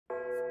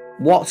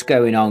What's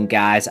going on,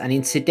 guys? And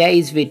in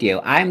today's video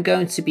I'm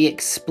going to be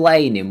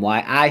explaining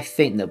why I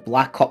think that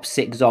Black Ops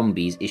 6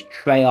 Zombies is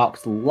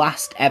Treyarch's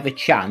last ever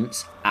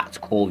chance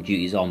at Call of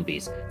Duty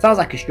Zombies. Sounds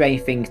like a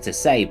strange thing to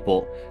say,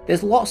 but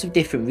there's lots of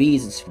different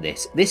reasons for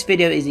this. This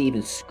video isn't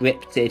even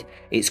scripted,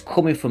 it's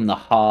coming from the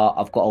heart.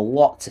 I've got a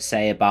lot to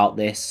say about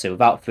this, so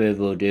without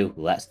further ado,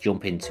 let's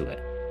jump into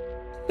it.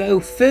 So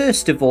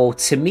first of all,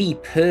 to me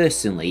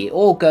personally, it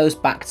all goes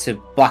back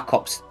to Black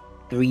Ops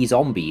 3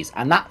 Zombies,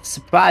 and that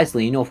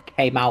surprisingly enough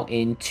came out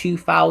in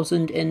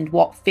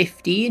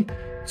 2015,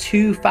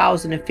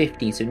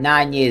 so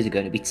 9 years ago.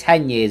 It'll be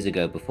 10 years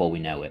ago before we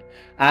know it,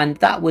 and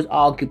that was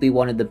arguably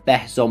one of the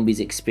best Zombies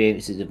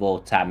experiences of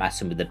all time. It had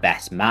some of the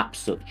best maps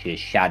such as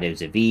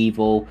Shadows of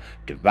Evil,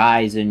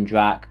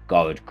 Drak,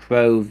 Gorod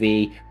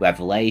Krovi,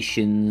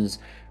 Revelations,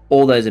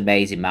 all those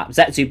amazing maps.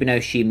 Zetsuba no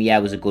Shima, yeah,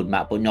 was a good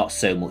map, but not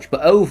so much.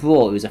 But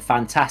overall, it was a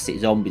fantastic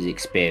Zombies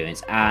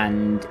experience,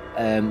 and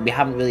we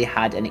haven't really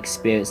had an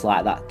experience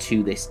like that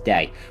to this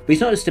day. But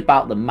it's not just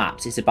about the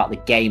maps, it's about the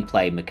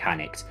gameplay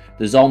mechanics.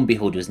 The zombie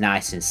hood was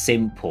nice and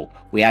simple.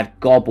 We had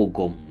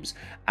gobblegums,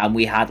 and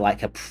we had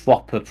like a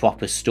proper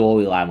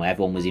storyline where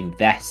everyone was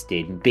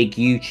invested. Big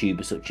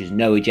YouTubers such as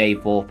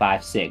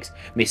NoahJ456,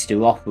 Mr.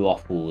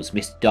 Offruffles,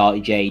 Mr.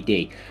 Darty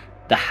JD.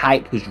 The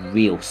hype was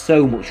real,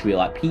 so much real.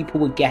 Like, people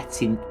were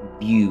getting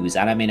views,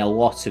 and I mean a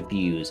lot of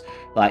views.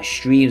 Like,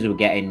 streams were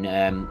getting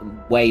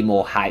way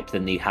more hype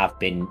than they have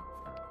been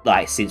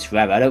like since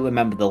forever. I don't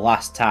remember the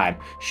last time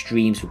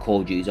streams for Call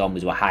of Duty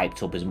Zombies were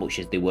hyped up as much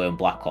as they were in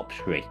Black Ops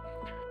 3.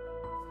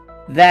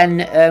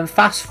 Then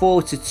fast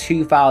forward to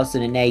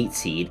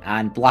 2018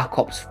 and Black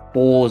Ops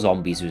 4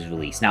 Zombies was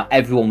released. Now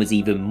everyone was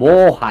even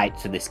more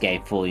hyped for this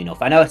game, fully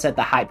enough. I know I said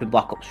the hype in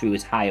Black Ops 3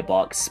 was higher, but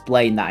I'll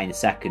explain that in a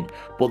second.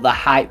 But the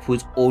hype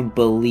was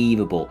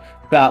unbelievable.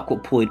 Treyarch were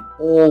pulling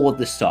all of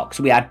the stocks.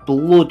 We had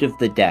Blood of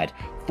the Dead,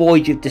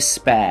 Voyage of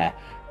Despair,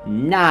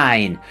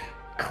 9,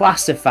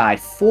 Classified,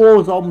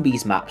 4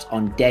 Zombies maps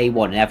on day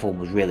one, and everyone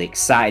was really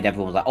excited.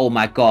 Everyone was like, oh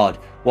my god,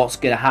 what's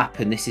going to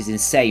happen? This is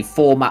insane.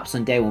 4 maps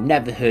on day one. We've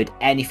never heard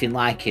anything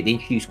like it. They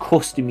introduced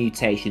custom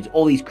mutations,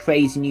 all these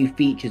crazy new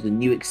features and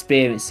new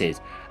experiences.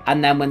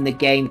 And then when the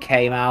game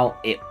came out,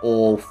 it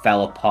all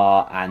fell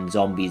apart, and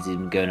Zombies has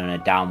been going on a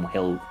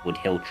downhill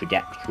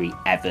trajectory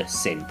ever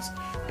since.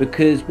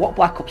 Because what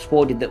Black Ops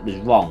 4 did that was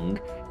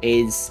wrong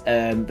is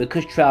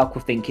because Treyarch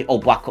were thinking, oh,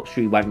 Black Ops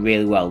 3 went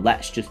really well,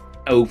 let's just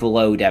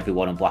overload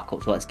everyone on Black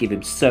Ops, so let's give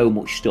him so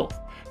much stuff.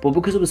 But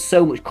because there was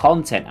so much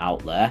content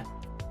out there,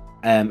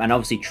 and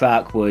obviously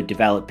Treyarch were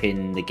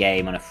developing the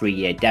game on a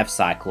 3-year dev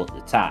cycle at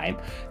the time,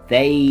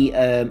 they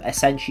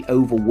essentially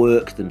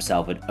overworked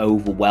themselves and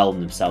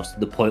overwhelmed themselves to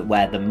the point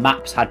where the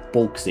maps had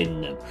bugs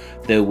in them.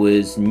 There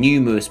was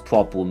numerous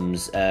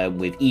problems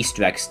with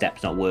Easter egg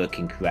steps not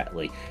working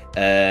correctly.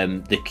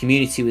 The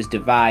community was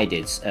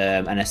divided,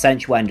 and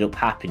essentially what ended up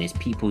happening is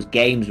people's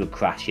games were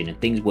crashing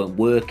and things weren't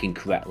working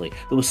correctly.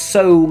 There were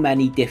so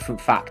many different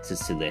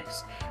factors to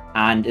this,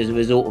 and as a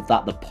result of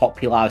that, the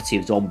popularity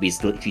of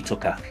Zombies literally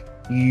took a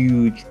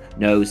huge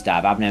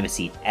nosedive. I've never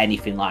seen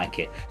anything like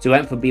it. So it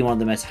went from being one of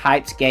the most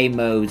hyped game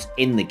modes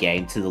in the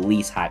game to the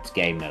least hyped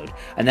game mode.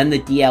 And then the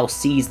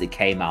DLCs that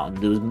came out, and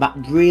there was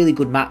really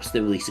good maps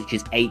that released, such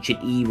as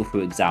Ancient Evil,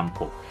 for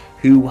example,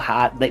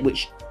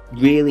 which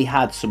really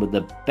had some of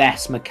the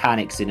best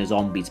mechanics in a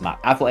Zombies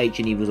map. I thought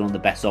Ancient Evil was one of the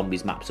best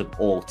Zombies maps of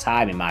all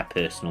time in my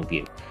personal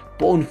view.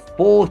 But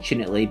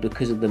unfortunately,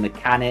 because of the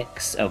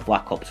mechanics of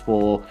Black Ops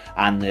 4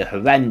 and the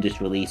horrendous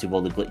release of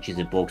all the glitches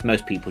and bugs,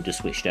 most people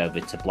just switched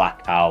over to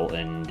Blackout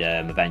and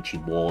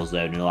eventually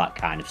Warzone and all that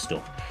kind of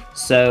stuff.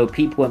 So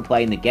people weren't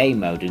playing the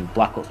game mode, and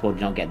Black Ops 4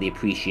 did not get the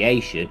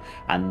appreciation,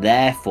 and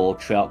therefore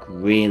Treyarch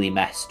really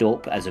messed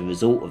up as a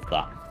result of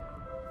that.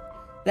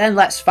 Then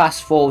let's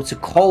fast forward to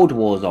Cold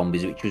War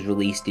Zombies, which was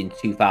released in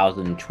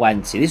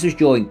 2020. This was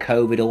during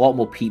COVID. A lot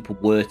more people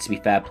were, to be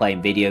fair,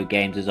 playing video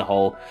games as a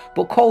whole.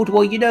 But Cold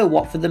War, you know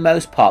what, for the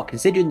most part,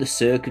 considering the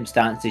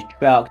circumstances,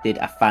 Treyarch did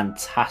a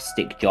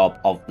fantastic job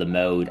of the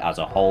mode as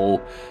a whole.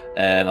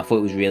 I thought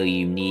it was really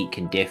unique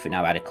and different.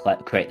 Now I had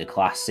to create the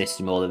class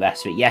system, all the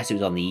rest of it. Yes, it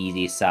was on the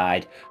easier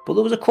side, but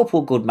there was a couple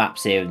of good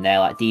maps here and there.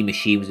 Like D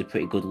Machine was a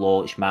pretty good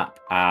launch map,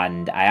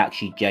 and I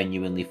actually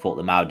genuinely thought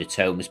the Mao de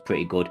Tome was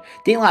pretty good.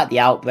 Didn't like the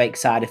Outbreak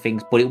side of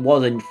things, but it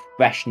was a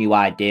fresh new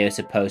idea, I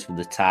suppose, for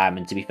the time.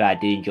 And to be fair, I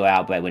did enjoy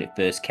Outbreak when it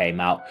first came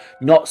out.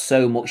 Not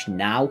so much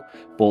now,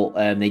 but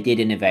they did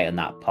innovate on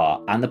that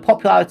part. And the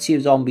popularity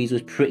of Zombies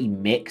was pretty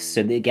mixed. So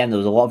again, there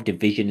was a lot of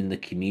division in the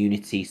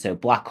community. So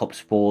Black Ops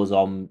 4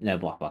 Zombies,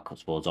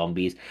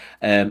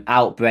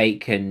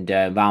 Outbreak and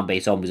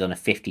round-based Zombies on a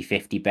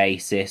 50-50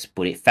 basis.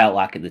 But it felt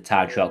like at the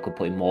time Treyarch were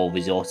putting more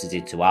resources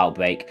into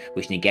Outbreak,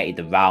 which negated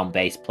the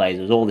round-based players.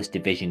 There was all this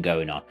division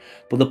going on.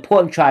 But the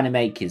point I'm trying to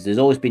make is there's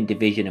always been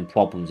division and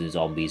problems in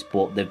Zombies,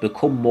 but they've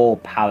become more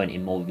apparent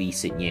in more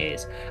recent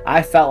years.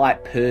 I felt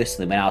like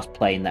personally when I was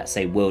playing, let's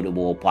say, World at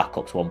War, Black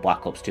Ops 1,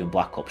 Black Ops 2 and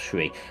Black Ops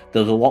 3,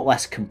 there was a lot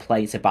less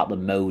complaints about the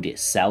mode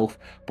itself,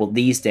 but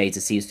these days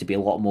there seems to be a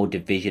lot more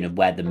division of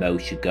where the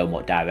mode should go and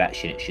what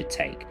direction it should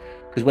take.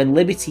 because when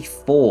Liberty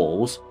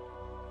Falls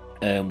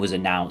was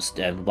announced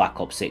for Black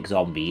Ops 6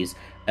 Zombies,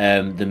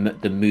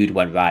 the mood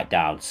went right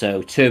down.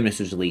 So Terminus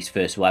was released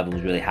first of all, everyone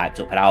was really hyped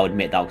up, and I'll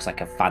admit that looks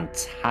like a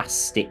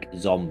fantastic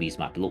Zombies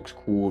map. It looks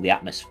cool, the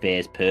atmosphere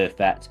is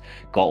perfect,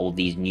 got all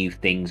these new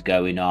things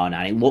going on,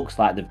 and it looks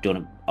like they've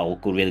done a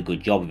really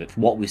good job of it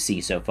from what we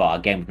see so far.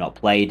 Again, we've not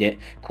played it,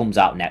 comes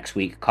out next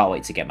week, can't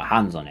wait to get my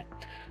hands on it.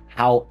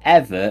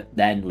 However,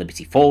 then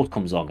Liberty Falls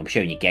comes along. I'm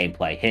showing you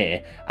gameplay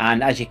here,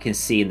 and as you can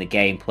see in the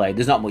gameplay,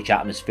 there's not much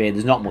atmosphere,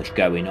 there's not much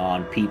going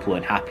on, people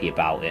aren't happy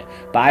about it.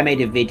 But I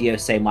made a video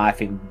saying why I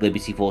think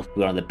Liberty Falls will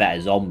be one of the better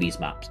Zombies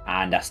maps,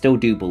 and I still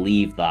do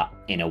believe that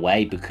in a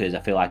way, because I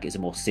feel like it's a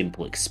more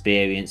simple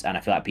experience, and I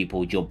feel like people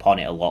will jump on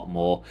it a lot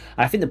more.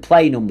 And I think the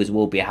play numbers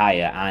will be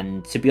higher,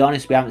 and to be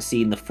honest, we haven't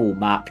seen the full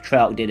map.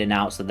 Treyarch did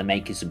announce that they're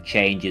making some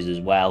changes as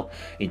well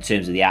in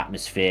terms of the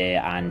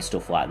atmosphere and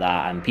stuff like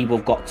that, and people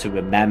have got to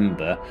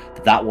remember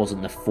that that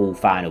wasn't the full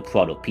final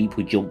product.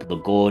 People jumped the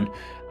gun,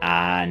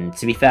 and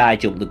to be fair, I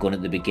jumped the gun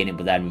at the beginning,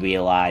 but then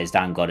realised,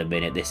 hang on a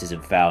minute, this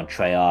isn't fair on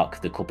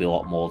Treyarch, there could be a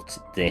lot more to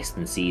this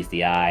than sees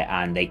the eye,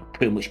 and they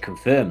pretty much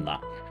confirmed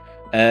that.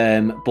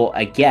 But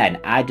again,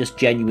 I just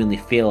genuinely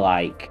feel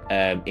like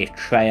if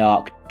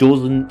Treyarch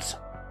doesn't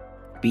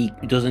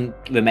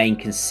remain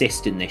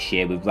consistent this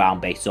year with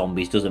round-based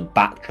zombies, doesn't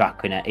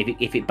backtrack on it,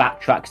 if it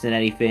backtracks in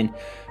anything,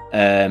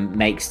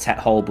 makes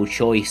horrible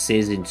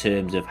choices in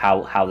terms of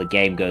how the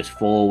game goes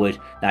forward,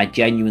 then I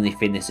genuinely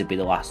think this would be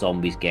the last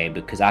Zombies game,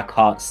 because I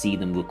can't see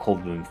them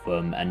recovering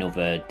from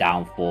another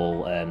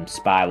downfall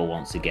spiral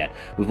once again.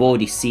 We've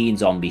already seen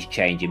Zombies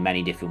change in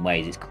many different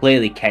ways. It's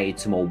clearly catered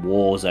to more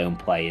Warzone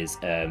players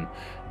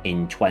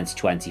in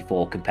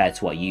 2024 compared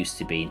to what it used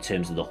to be in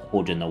terms of the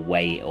HUD and the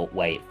way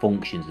it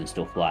functions and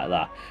stuff like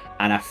that.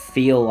 And I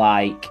feel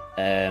like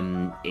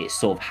it's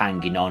sort of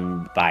hanging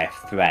on by a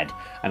thread.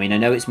 I mean, I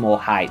know it's more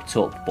hyped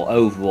up, but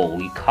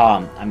overall, you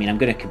can't. I mean, I'm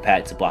going to compare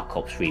it to Black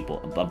Ops 3,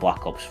 but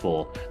Black Ops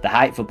 4. The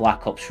hype for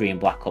Black Ops 3 and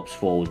Black Ops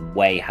 4 was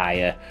way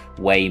higher,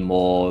 way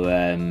more.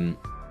 The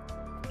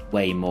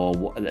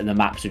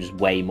maps are just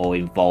way more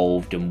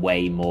involved and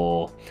way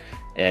more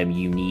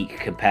unique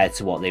compared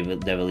to what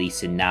they're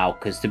releasing now.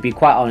 Because to be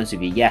quite honest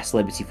with you, yes,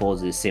 Liberty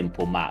Falls is a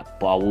simple map,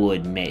 but I will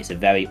admit it's a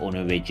very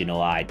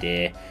unoriginal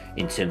idea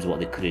in terms of what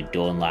they could have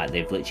done. Like,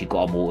 they've literally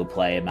got a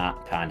multiplayer map,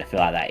 and I feel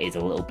like that is a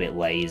little bit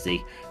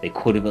lazy. They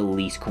could have at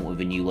least come up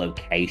with a new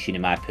location,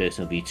 in my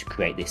personal view, to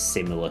create this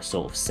similar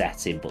sort of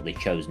setting, but they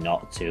chose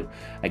not to.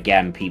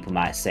 Again, people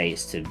might say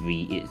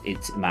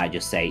it might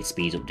just say it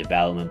speeds up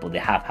development, but they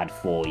have had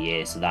 4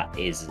 years, so that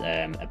is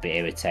a bit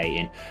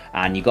irritating.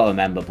 And you got to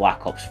remember,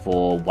 Black Ops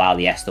 4, while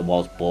yes, there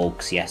was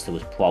bugs, yes, there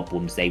was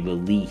problems, they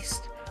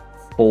released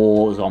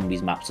 4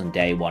 Zombies maps on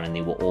day one, and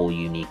they were all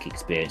unique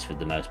experience for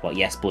the most part.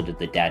 Yes, Blood of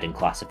the Dead and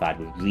Classified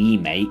were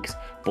remakes,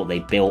 but they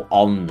built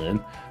on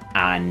them,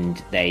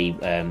 and they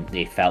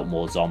felt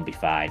more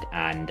zombified.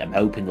 And I'm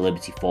hoping the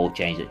Liberty Fall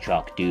change that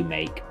Treyarch do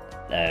make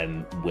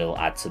will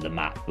add to the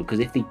map, because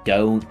if they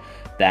don't,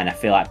 then I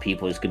feel like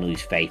people are just going to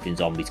lose faith in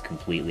Zombies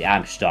completely.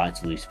 I'm starting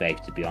to lose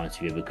faith, to be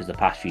honest with you, because the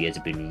past few years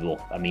have been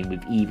rough. I mean,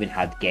 we've even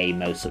had game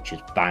modes such as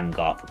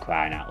Vanguard, for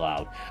crying out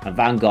loud, and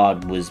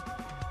Vanguard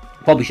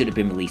probably should have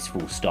been released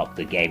full stop,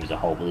 the game as a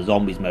whole, but the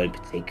Zombies mode in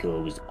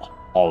particular was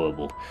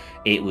horrible.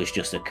 It was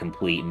just a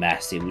complete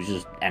mess. It was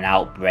just an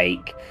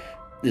Outbreak.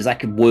 There's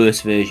like a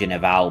worse version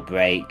of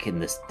Outbreak,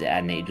 and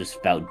it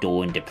just felt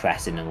dull and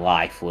depressing and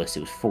lifeless. It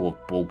was full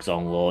of bugs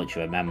on launch.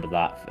 I remember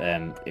that,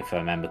 if I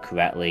remember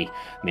correctly.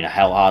 I mean, I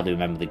hardly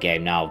remember the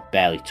game now. I've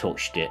barely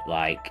touched it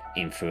like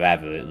in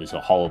forever. It was a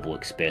horrible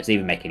experience. I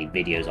didn't even make any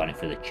videos on it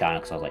for the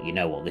channel, because I was like, you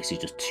know what, this is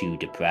just too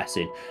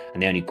depressing.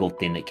 And the only good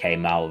thing that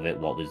came out of it,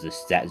 was the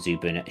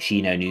Zetsuba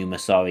Shino Numa,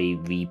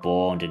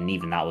 Reborn, and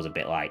even that was a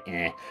bit like,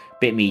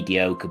 bit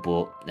mediocre,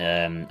 but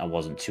I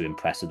wasn't too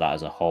impressed with that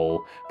as a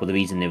whole. But the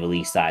reason they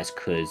released that is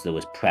because there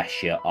was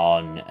pressure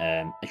on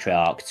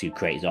Treyarch to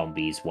create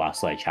Zombies while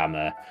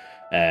Sledgehammer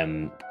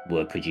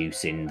were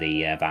producing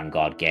the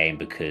Vanguard game,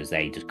 because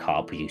they just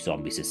can't produce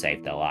Zombies to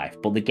save their life.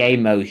 But the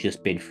game mode's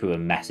just been through a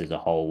mess as a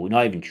whole.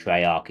 Not even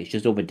Treyarch, it's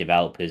just other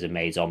developers have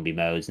made zombie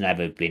modes,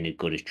 never been as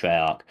good as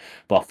Treyarch.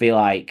 But I feel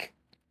like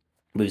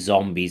with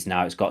Zombies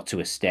now, it's got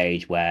to a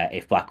stage where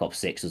if Black Ops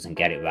 6 doesn't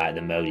get it right,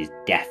 the mode is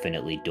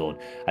definitely done.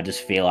 I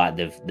just feel like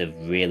they've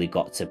really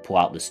got to pull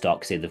out the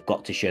stops here. They've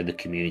got to show the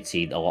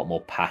community a lot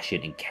more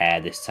passion and care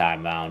this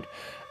time around.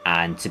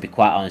 And to be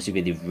quite honest with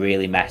you, they've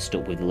really messed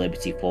up with the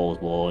Liberty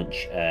Falls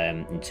launch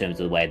in terms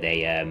of the way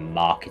they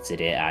marketed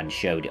it and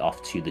showed it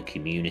off to the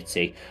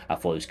community. I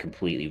thought it was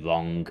completely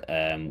wrong,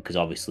 because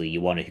obviously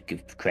you want to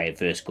create a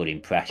first good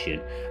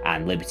impression,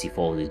 and Liberty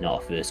Falls is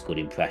not a first good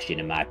impression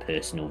in my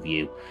personal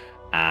view.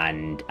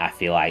 And I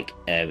feel like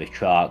if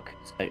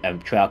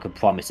Treyarch can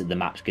promise that the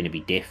map's going to be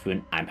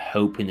different, I'm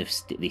hoping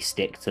they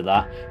stick to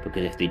that,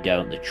 because if they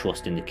don't, the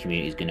trust in the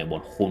community is going to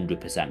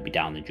 100% be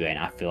down the drain.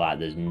 I feel like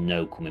there's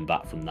no coming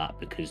back from that,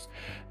 because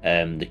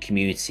the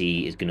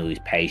community is going to lose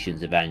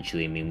patience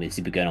eventually. I mean, this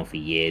has been going on for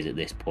years at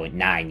this point,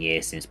 9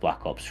 years since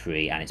Black Ops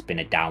 3, and it's been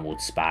a downward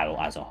spiral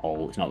as a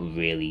whole. It's not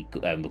really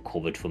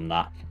recovered from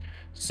that.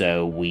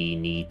 So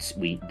the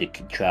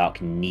Treyarch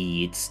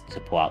needs to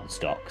pull out the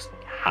stocks.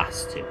 It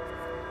has to.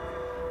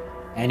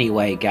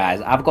 Anyway, guys,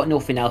 I've got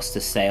nothing else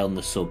to say on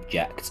the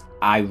subject.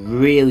 I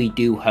really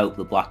do hope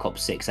that Black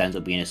Ops 6 ends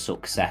up being a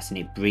success and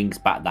it brings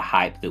back the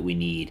hype that we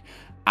need,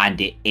 and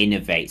it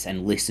innovates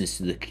and listens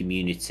to the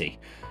community.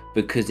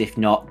 Because if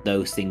not,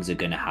 those things are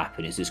going to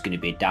happen. It's just going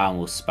to be a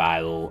downward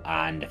spiral,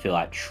 and I feel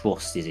like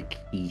trust is a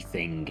key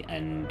thing,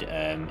 and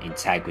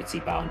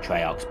integrity on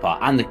Treyarch's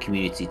part, and the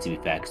community, to be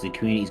fair, because the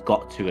community's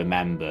got to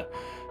remember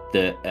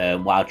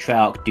that while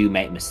Treyarch do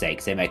make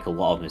mistakes, they make a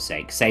lot of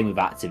mistakes. Same with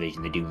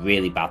Activision, they do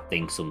really bad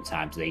things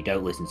sometimes. They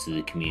don't listen to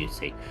the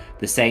community. At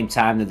the same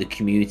time that the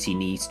community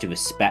needs to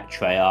respect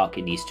Treyarch,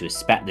 it needs to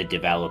respect the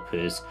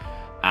developers,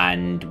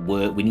 and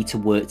we need to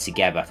work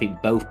together. I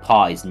think both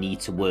parties need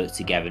to work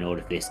together in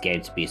order for this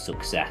game to be a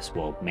success.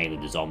 Well, mainly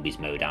the zombies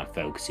mode I'm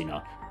focusing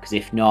on, because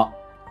if not,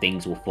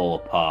 things will fall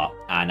apart.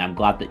 And I'm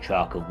glad that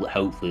Treyarch will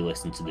hopefully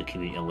listen to the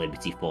community and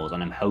Liberty Falls,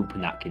 and I'm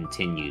hoping that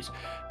continues,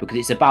 because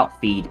it's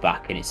about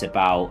feedback and it's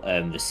about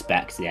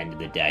respect at the end of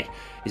the day.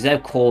 Instead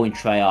of calling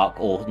Treyarch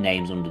all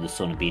names under the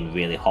sun and being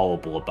really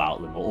horrible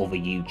about them, or other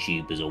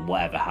YouTubers or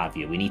whatever have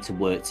you, we need to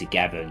work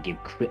together and give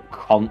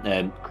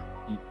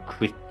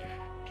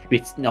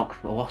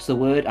what's the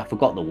word? I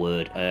forgot the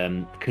word.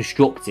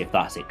 Constructive,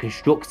 that's it.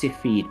 Constructive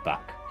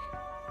feedback.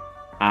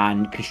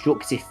 And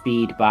constructive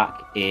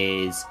feedback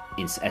is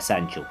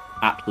essential,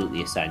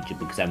 absolutely essential,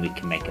 because then we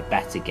can make a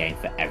better game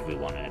for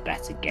everyone and a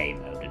better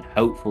game mode. And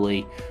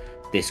hopefully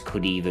this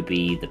could either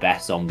be the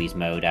best zombies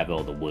mode ever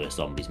or the worst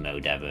zombies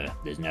mode ever.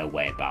 There's no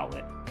way about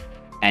it.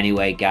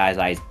 Anyway, guys,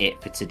 that is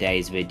it for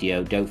today's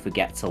video. Don't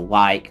forget to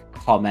like,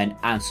 comment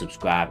and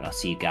subscribe. I'll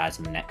see you guys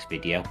in the next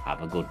video.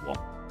 Have a good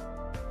one.